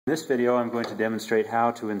In this video I'm going to demonstrate how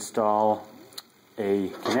to install a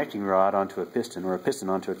connecting rod onto a piston, or a piston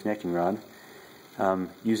onto a connecting rod,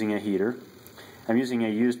 using a heater. I'm using a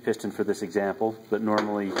used piston for this example, but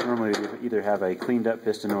normally you either have a cleaned up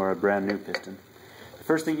piston or a brand new piston. The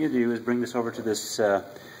first thing you do is bring this over to this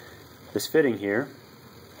fitting here,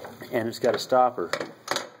 and it's got a stopper.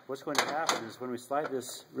 What's going to happen is when we slide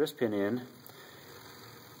this wrist pin in,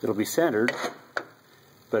 it'll be centered,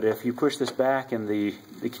 but if you push this back and the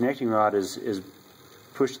connecting rod is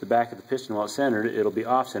pushed to the back of the piston while it's centered, it'll be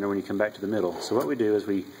off center when you come back to the middle. So what we do is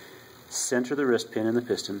we center the wrist pin in the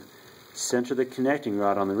piston, center the connecting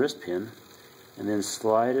rod on the wrist pin, and then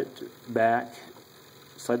slide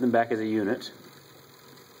them back as a unit,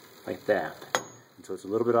 like that. And so it's a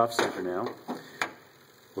little bit off center now.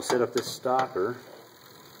 We'll set up this stopper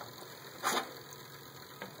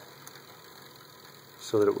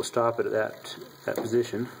so that it will stop it at that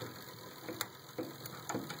position.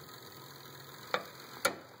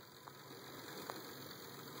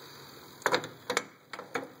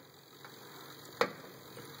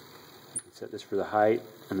 Set this for the height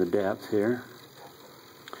and the depth here.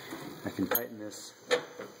 I can tighten this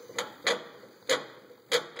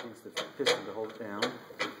against the piston to hold it down.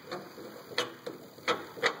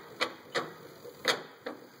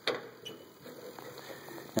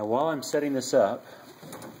 Now while I'm setting this up,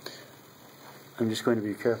 I'm just going to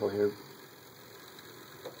be careful here.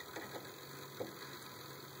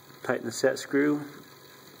 Tighten the set screw.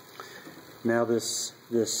 Now this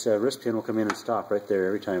wrist pin will come in and stop right there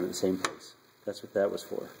every time at the same place. That's what that was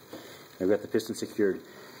for. I've got the piston secured.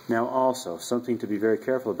 Now also, something to be very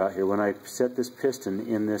careful about here. When I set this piston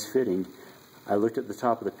in this fitting, I looked at the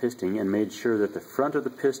top of the piston and made sure that the front of the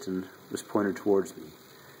piston was pointed towards me.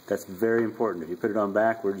 That's very important. If you put it on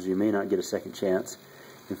backwards, you may not get a second chance.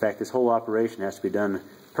 In fact, this whole operation has to be done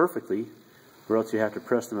perfectly, or else you have to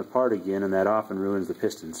press them apart again, and that often ruins the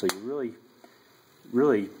piston. So you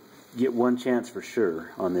really get one chance for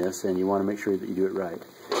sure on this, and you want to make sure that you do it right.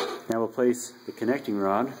 Now we'll place the connecting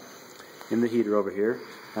rod in the heater over here,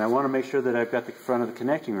 and I want to make sure that I've got the front of the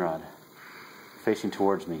connecting rod facing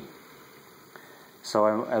towards me. So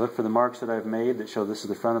I look for the marks that I've made that show this is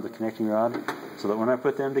the front of the connecting rod, so that when I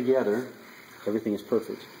put them together, everything is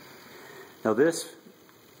perfect. Now this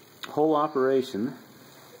whole operation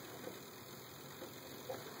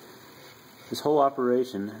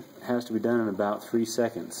has to be done in about 3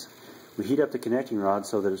 seconds. We heat up the connecting rod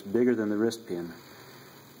so that it's bigger than the wrist pin.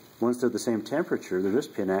 Once they're the same temperature, the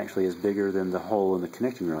wrist pin actually is bigger than the hole in the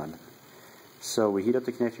connecting rod. So we heat up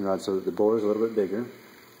the connecting rod so that the bore is a little bit bigger,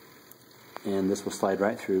 and this will slide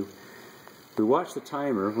right through. We watch the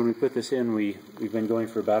timer. When we put this in, we've been going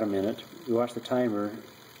for about a minute. We watch the timer,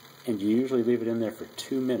 and you usually leave it in there for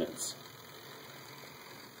 2 minutes.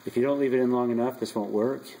 If you don't leave it in long enough, this won't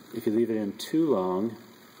work. If you leave it in too long,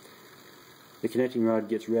 the connecting rod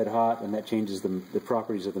gets red hot, and that changes the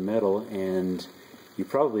properties of the metal, and you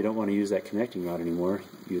probably don't want to use that connecting rod anymore.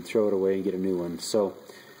 You'd throw it away and get a new one. So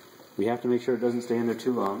we have to make sure it doesn't stay in there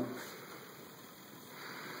too long.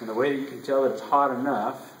 And the way that you can tell that it's hot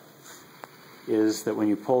enough is that when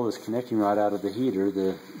you pull this connecting rod out of the heater,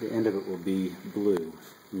 the end of it will be blue.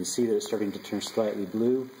 And you see that it's starting to turn slightly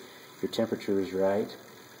blue. Your temperature is right.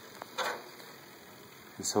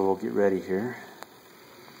 And so we'll get ready here.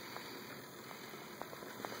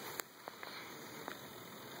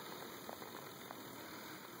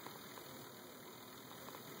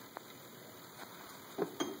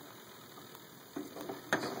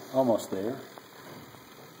 Almost there.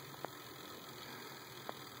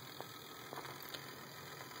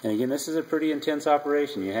 And again, this is a pretty intense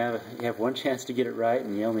operation. You have one chance to get it right,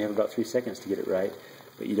 and you only have about 3 seconds to get it right.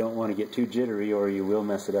 But you don't want to get too jittery, or you will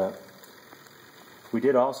mess it up. We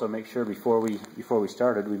did also make sure before we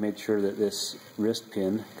started, we made sure that this wrist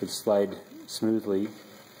pin could slide smoothly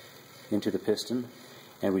into the piston,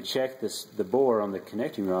 and we checked the bore on the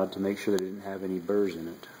connecting rod to make sure that it didn't have any burrs in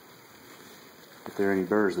it. If there are any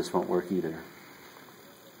burrs, this won't work either.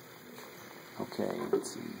 Okay,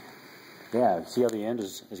 let's see. Yeah, see how the end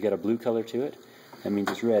has got a blue color to it? That means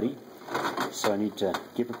it's ready. So I need to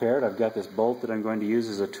get prepared. I've got this bolt that I'm going to use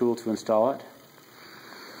as a tool to install it.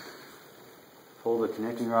 Pull the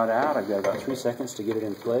connecting rod out. I've got about 3 seconds to get it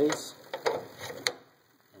in place.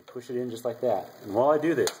 And push it in just like that. And while I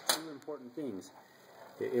do this, 2 important things.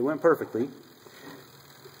 It went perfectly.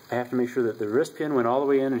 I have to make sure that the wrist pin went all the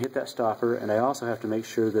way in and hit that stopper, and I also have to make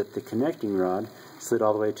sure that the connecting rod slid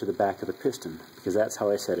all the way to the back of the piston, because that's how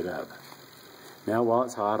I set it up. Now while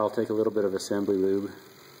it's hot, I'll take a little bit of assembly lube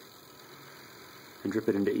and drip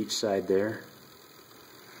it into each side there.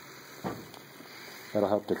 That'll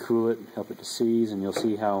help to cool it, help it to seize, and you'll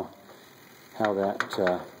see how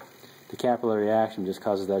that the capillary action just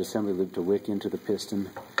causes that assembly loop to wick into the piston,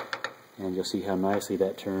 and you'll see how nicely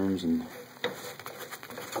that turns. And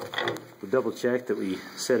we'll double check that we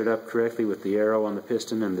set it up correctly with the arrow on the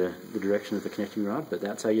piston and the direction of the connecting rod, but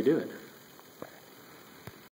that's how you do it.